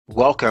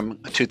Welcome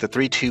to the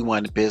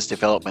 321 Biz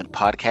Development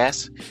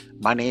Podcast.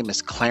 My name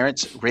is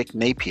Clarence Rick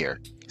Napier,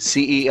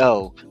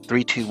 CEO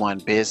 321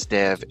 Biz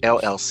Dev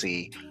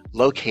LLC,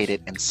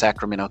 located in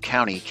Sacramento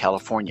County,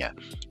 California.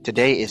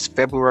 Today is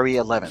February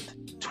 11th,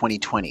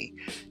 2020.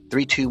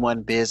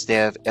 321 Biz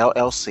Dev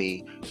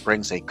LLC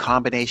brings a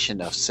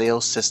combination of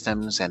sales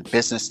systems and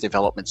business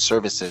development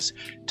services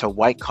to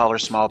white-collar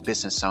small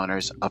business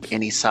owners of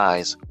any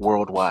size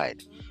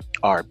worldwide.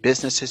 Our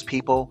business is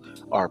people,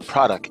 our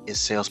product is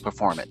sales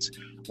performance.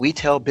 We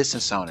tell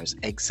business owners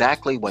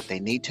exactly what they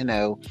need to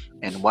know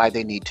and why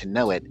they need to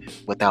know it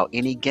without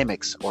any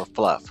gimmicks or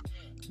fluff.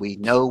 We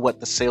know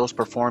what the sales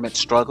performance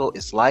struggle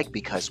is like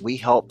because we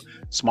help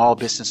small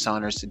business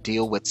owners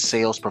deal with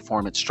sales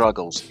performance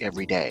struggles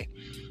every day.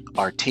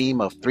 Our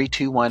team of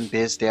 321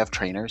 Biz Dev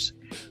trainers,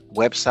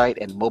 website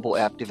and mobile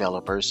app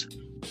developers,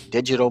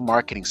 digital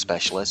marketing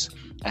specialists,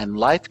 and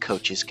life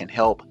coaches can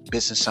help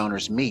business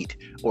owners meet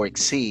or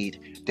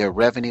exceed their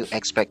revenue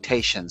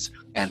expectations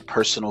and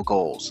personal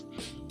goals.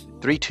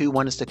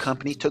 321 is the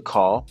company to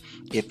call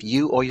if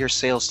you or your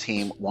sales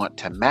team want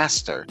to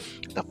master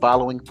the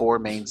following four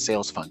main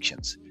sales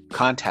functions: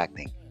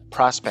 contacting,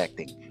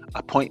 prospecting,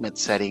 appointment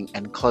setting,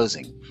 and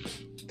closing.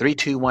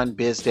 321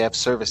 Biz Dev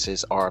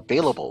services are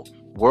available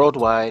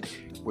worldwide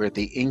where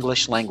the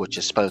English language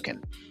is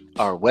spoken.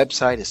 Our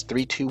website is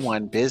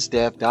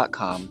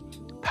 321bizdev.com,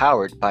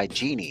 powered by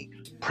Jeannie,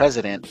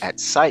 president at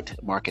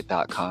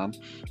SiteMarket.com,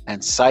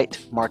 and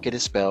SiteMarket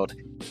is spelled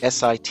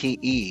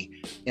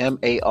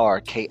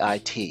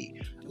SiteMarkit.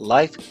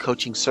 Life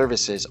coaching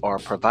services are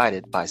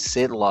provided by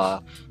Sid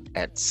Law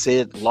at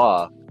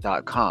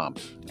SidLaw.com,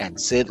 and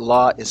Sid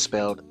Law is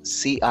spelled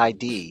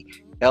CIDLOUGH.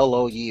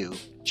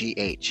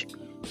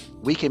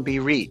 We can be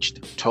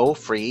reached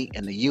toll-free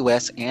in the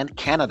U.S. and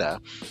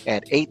Canada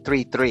at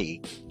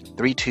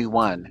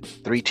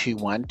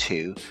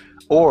 833-321-3212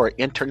 or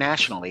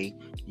internationally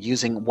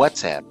using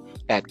WhatsApp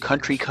at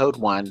country code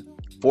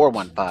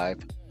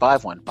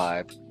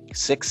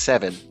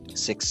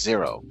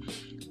 1-415-515-6760.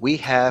 We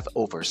have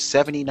over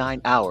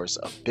 79 hours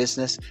of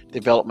business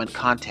development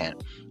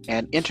content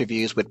and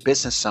interviews with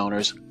business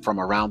owners from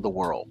around the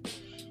world.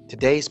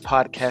 Today's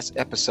podcast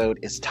episode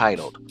is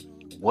titled,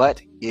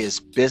 What is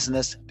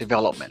Business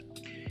Development?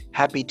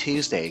 Happy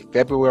Tuesday,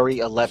 February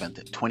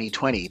 11th,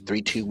 2020,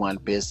 321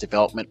 Biz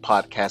Development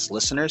Podcast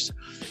listeners.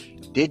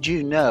 Did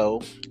you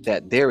know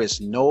that there is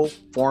no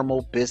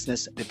formal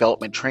business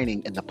development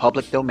training in the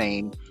public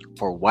domain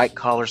for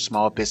white-collar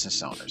small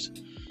business owners?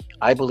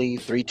 I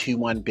believe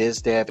 321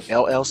 Biz Dev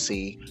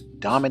LLC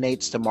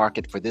dominates the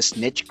market for this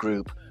niche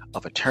group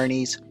of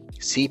attorneys,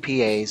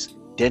 CPAs,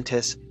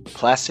 dentists,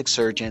 plastic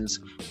surgeons,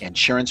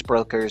 insurance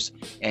brokers,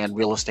 and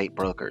real estate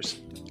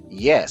brokers.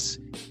 Yes,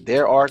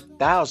 there are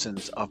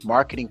thousands of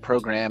marketing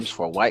programs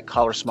for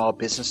white-collar small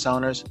business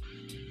owners.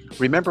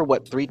 Remember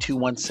what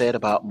 321 said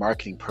about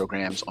marketing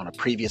programs on a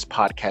previous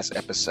podcast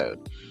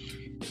episode.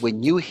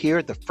 When you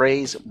hear the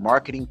phrase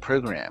marketing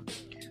program,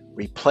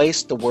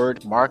 replace the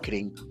word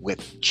marketing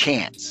with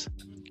chance.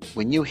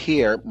 When you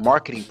hear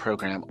marketing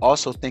program,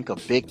 also think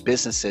of big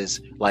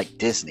businesses like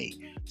Disney,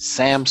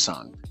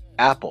 Samsung,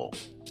 Apple,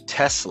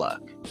 Tesla,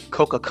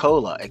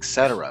 Coca-Cola,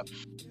 etc.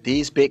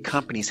 These big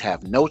companies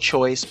have no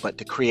choice but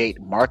to create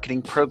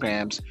marketing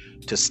programs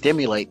to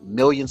stimulate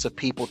millions of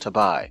people to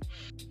buy.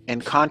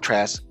 In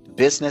contrast,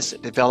 business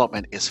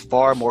development is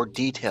far more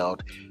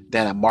detailed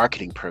than a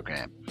marketing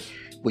program.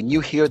 When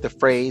you hear the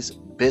phrase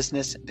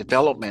business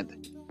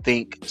development,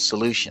 think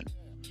solution.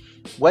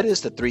 What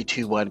is the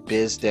 321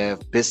 Biz Dev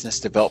business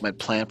development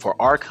plan for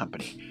our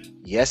company?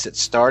 Yes, it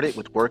started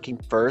with working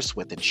first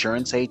with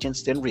insurance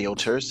agents, then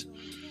realtors.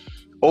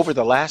 Over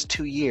the last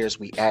 2 years,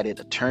 we added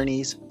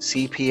attorneys,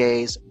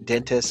 CPAs,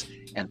 dentists,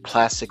 and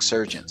plastic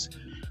surgeons.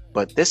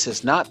 But this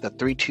is not the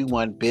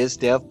 321 Biz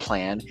Dev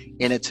plan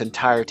in its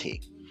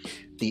entirety.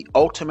 The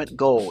ultimate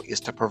goal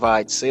is to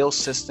provide sales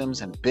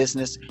systems and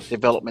business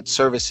development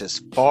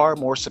services far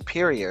more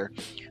superior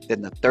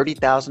than the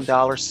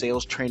 $30,000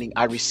 sales training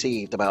I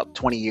received about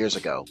 20 years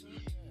ago.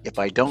 If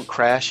I don't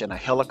crash in a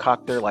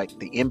helicopter like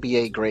the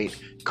NBA great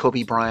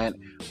Kobe Bryant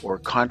or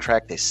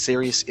contract a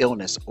serious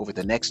illness over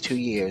the next 2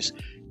 years,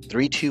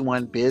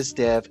 321 Biz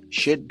Dev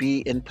should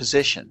be in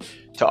position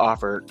to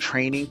offer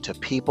training to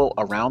people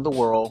around the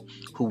world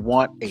who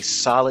want a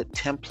solid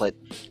template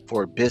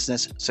for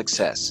business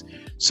success.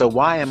 So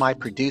why am I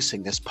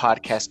producing this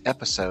podcast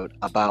episode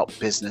about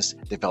business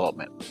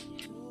development?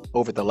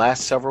 Over the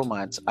last several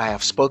months, I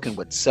have spoken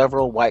with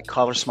several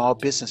white-collar small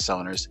business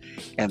owners,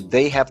 and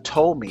they have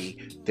told me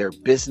their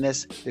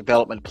business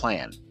development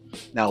plan.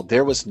 Now,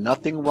 there was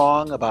nothing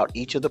wrong about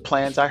each of the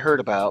plans I heard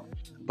about,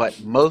 but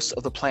most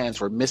of the plans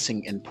were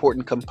missing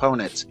important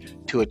components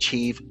to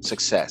achieve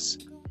success.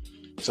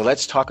 So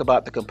let's talk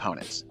about the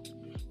components.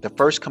 The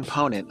first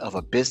component of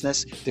a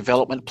business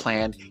development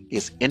plan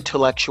is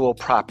intellectual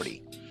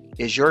property.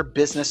 Is your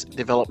business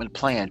development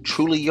plan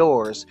truly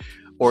yours,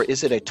 or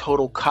is it a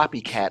total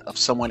copycat of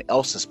someone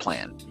else's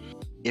plan?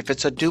 If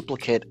it's a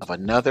duplicate of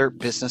another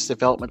business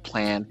development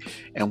plan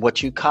and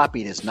what you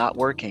copied is not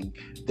working,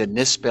 then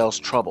this spells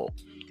trouble.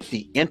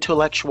 The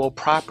intellectual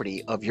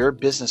property of your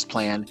business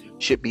plan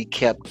should be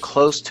kept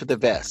close to the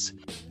vest,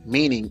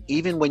 meaning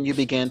even when you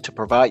begin to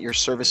provide your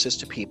services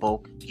to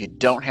people, you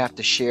don't have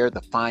to share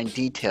the fine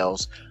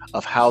details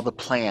of how the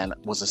plan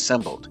was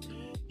assembled.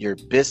 Your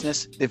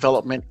business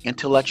development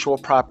intellectual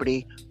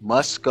property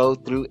must go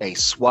through a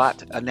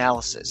SWOT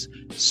analysis.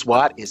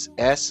 SWOT is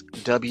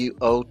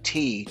SWOT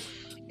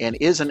and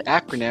is an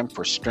acronym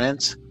for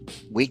strengths,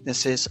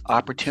 weaknesses,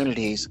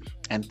 opportunities,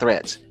 and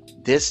threats.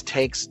 This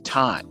takes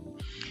time.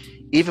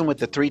 Even with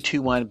the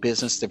 321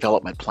 Business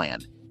Development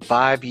Plan,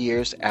 5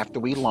 years after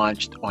we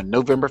launched on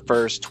November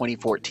 1st,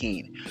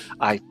 2014,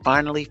 I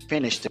finally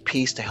finished a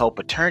piece to help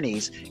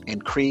attorneys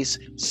increase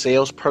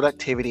sales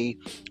productivity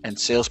and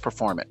sales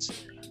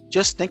performance.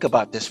 Just think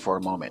about this for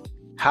a moment.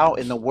 How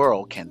in the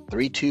world can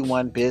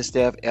 321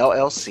 BizDev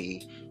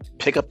LLC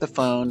pick up the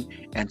phone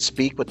and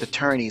speak with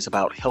attorneys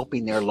about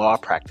helping their law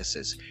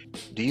practices?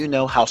 Do you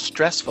know how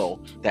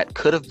stressful that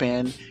could have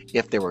been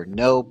if there were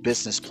no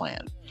business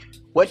plan?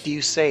 What do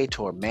you say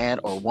to a man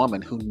or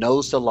woman who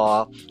knows the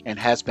law and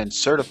has been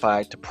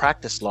certified to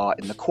practice law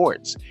in the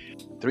courts?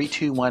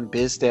 321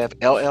 BizDev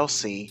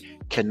LLC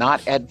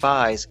cannot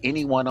advise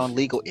anyone on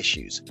legal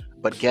issues,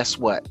 but guess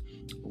what?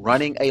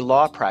 Running a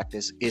law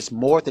practice is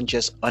more than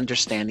just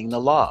understanding the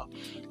law.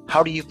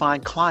 How do you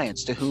find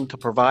clients to whom to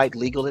provide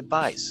legal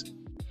advice?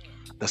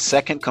 The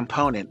second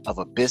component of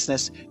a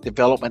business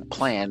development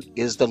plan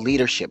is the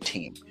leadership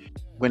team.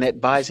 When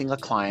advising a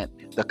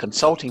client, the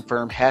consulting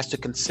firm has to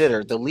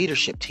consider the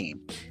leadership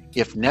team.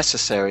 If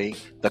necessary,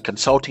 the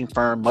consulting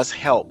firm must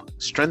help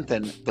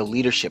strengthen the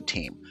leadership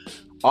team.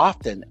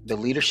 Often, the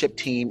leadership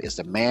team is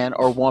the man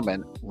or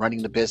woman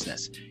running the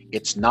business.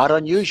 It's not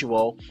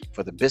unusual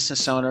for the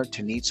business owner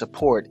to need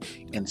support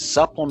in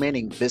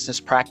supplementing business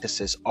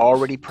practices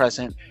already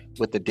present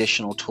with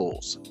additional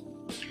tools.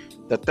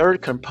 The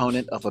third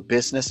component of a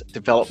business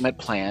development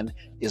plan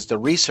is the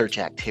research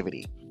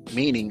activity,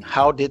 meaning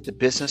how did the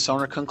business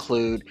owner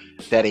conclude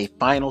that a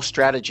final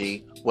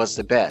strategy was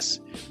the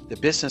best? The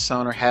business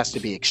owner has to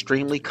be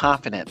extremely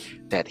confident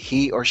that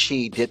he or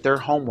she did their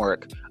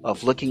homework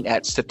of looking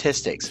at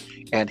statistics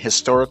and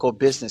historical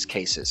business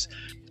cases.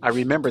 I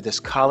remember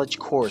this college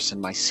course in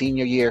my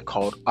senior year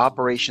called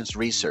Operations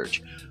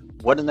Research.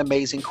 What an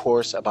amazing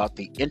course about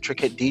the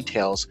intricate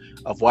details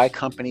of why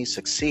companies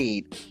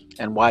succeed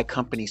and why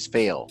companies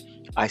fail.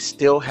 I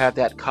still have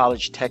that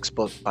college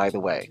textbook, by the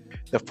way.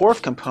 The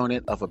fourth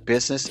component of a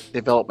business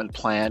development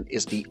plan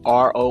is the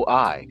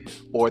ROI,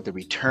 or the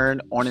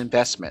return on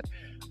investment,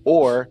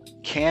 or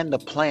can the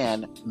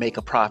plan make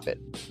a profit?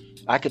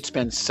 I could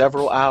spend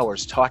several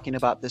hours talking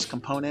about this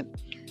component.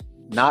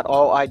 Not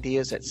all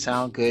ideas that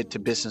sound good to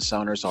business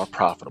owners are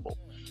profitable.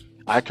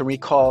 I can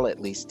recall at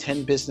least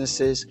 10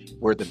 businesses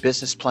where the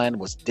business plan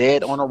was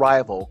dead on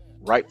arrival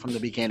right from the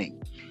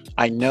beginning.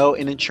 I know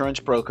an insurance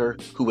broker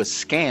who was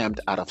scammed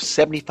out of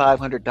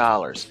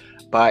 $7,500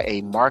 by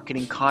a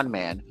marketing con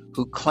man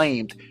who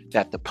claimed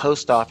that the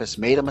post office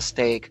made a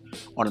mistake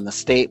on an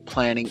estate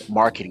planning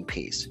marketing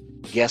piece.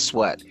 Guess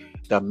what?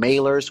 The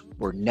mailers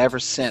were never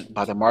sent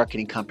by the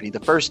marketing company the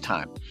first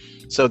time.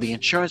 So the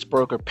insurance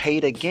broker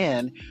paid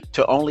again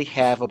to only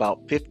have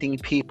about 15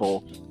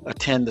 people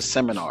attend the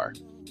seminar.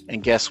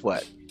 And guess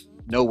what?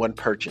 No one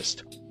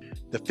purchased.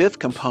 The fifth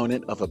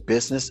component of a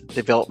business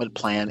development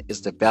plan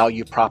is the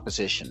value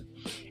proposition.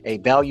 A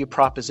value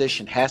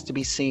proposition has to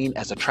be seen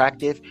as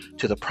attractive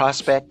to the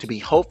prospect to be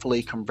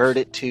hopefully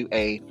converted to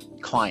a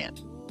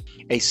client.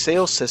 A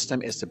sales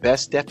system is the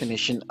best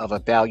definition of a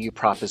value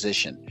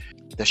proposition.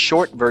 The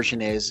short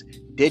version is,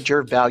 did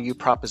your value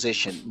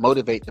proposition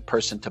motivate the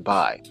person to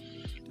buy?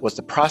 Was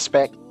the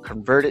prospect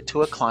converted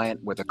to a client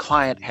where the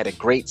client had a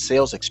great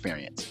sales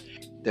experience?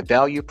 The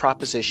value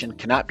proposition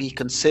cannot be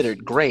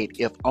considered great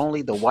if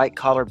only the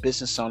white-collar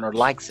business owner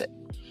likes it.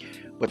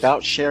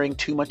 Without sharing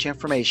too much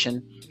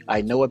information,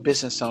 I know a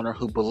business owner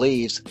who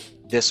believes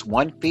this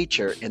one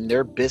feature in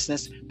their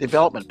business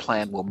development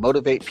plan will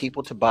motivate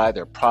people to buy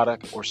their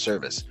product or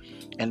service.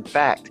 In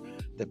fact,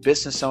 the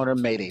business owner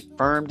made a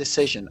firm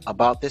decision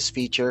about this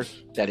feature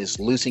that is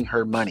losing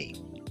her money.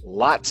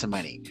 Lots of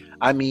money.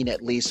 I mean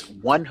at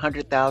least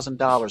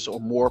 $100,000 or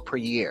more per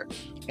year,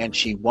 and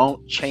she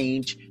won't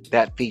change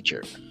that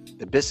feature.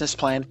 The business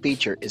plan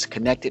feature is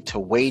connected to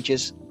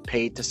wages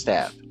paid to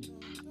staff.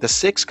 The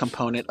sixth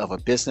component of a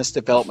business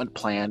development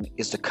plan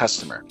is the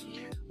customer.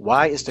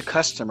 Why is the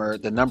customer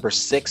the number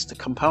 6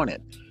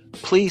 component?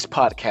 Please,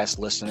 podcast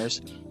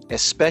listeners,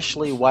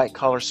 especially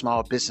white-collar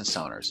small business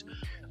owners,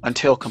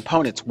 until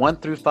components 1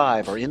 through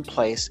 5 are in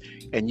place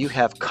and you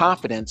have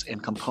confidence in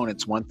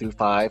components 1 through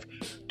 5,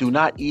 do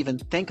not even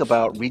think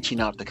about reaching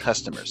out to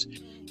customers.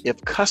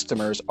 If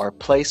customers are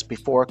placed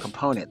before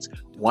components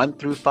 1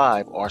 through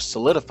 5 are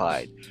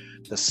solidified,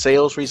 the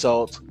sales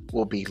results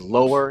will be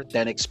lower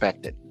than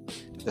expected.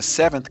 The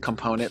seventh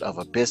component of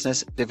a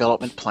business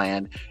development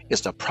plan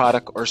is the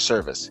product or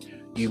service.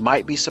 You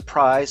might be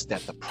surprised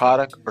that the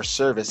product or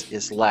service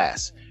is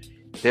last.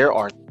 There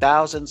are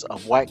thousands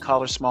of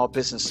white-collar small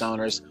business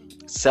owners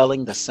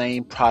selling the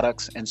same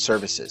products and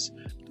services.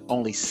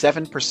 Only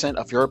 7%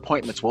 of your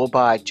appointments will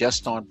buy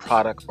just on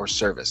product or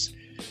service.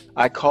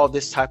 I call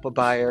this type of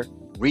buyer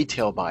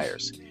retail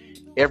buyers.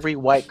 Every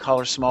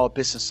white-collar small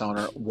business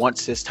owner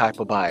wants this type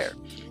of buyer.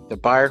 The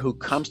buyer who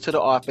comes to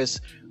the office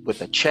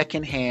with a check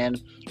in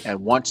hand and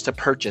wants to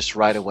purchase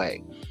right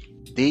away.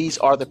 These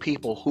are the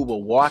people who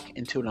will walk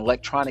into an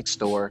electronics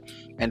store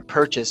and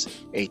purchase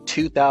a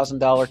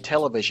 $2,000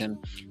 television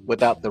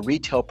without the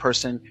retail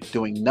person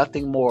doing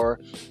nothing more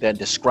than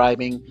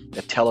describing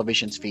the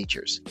television's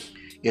features.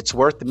 It's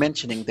worth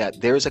mentioning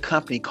that there's a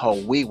company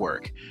called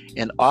WeWork,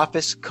 an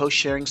office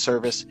co-sharing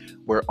service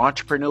where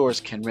entrepreneurs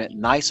can rent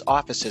nice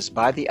offices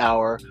by the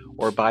hour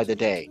or by the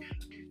day.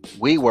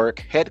 WeWork,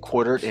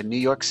 headquartered in New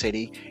York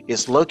City,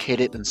 is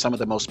located in some of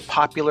the most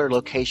popular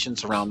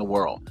locations around the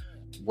world.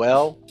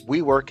 Well,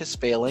 WeWork is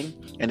failing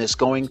and is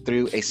going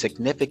through a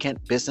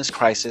significant business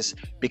crisis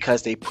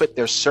because they put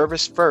their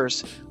service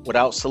first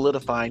without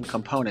solidifying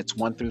components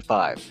 1 through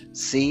 5.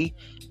 See,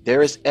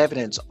 there is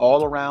evidence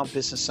all around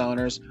business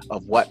owners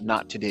of what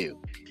not to do.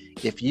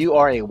 If you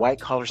are a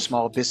white-collar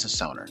small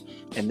business owner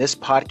and this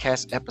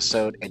podcast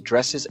episode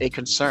addresses a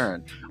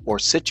concern or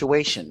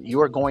situation you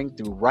are going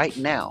through right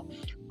now,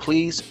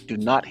 please do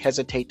not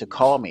hesitate to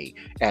call me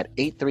at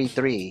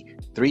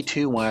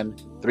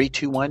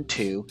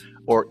 833-321-3212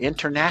 or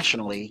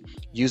internationally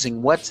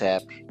using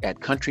WhatsApp at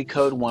country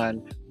code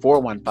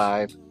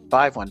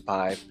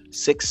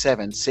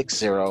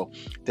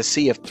 1-415-515-6760 to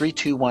see if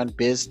 321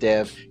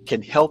 BizDev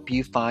can help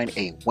you find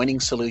a winning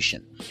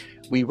solution.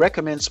 We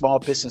recommend small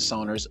business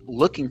owners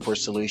looking for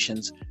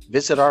solutions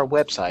visit our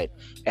website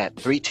at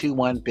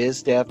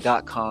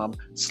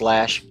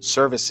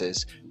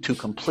 321bizdev.com/services to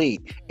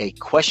complete a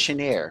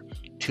questionnaire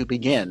to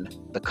begin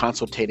the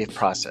consultative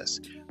process.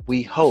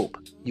 We hope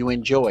you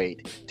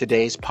enjoyed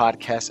today's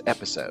podcast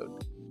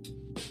episode.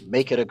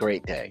 Make it a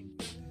great day.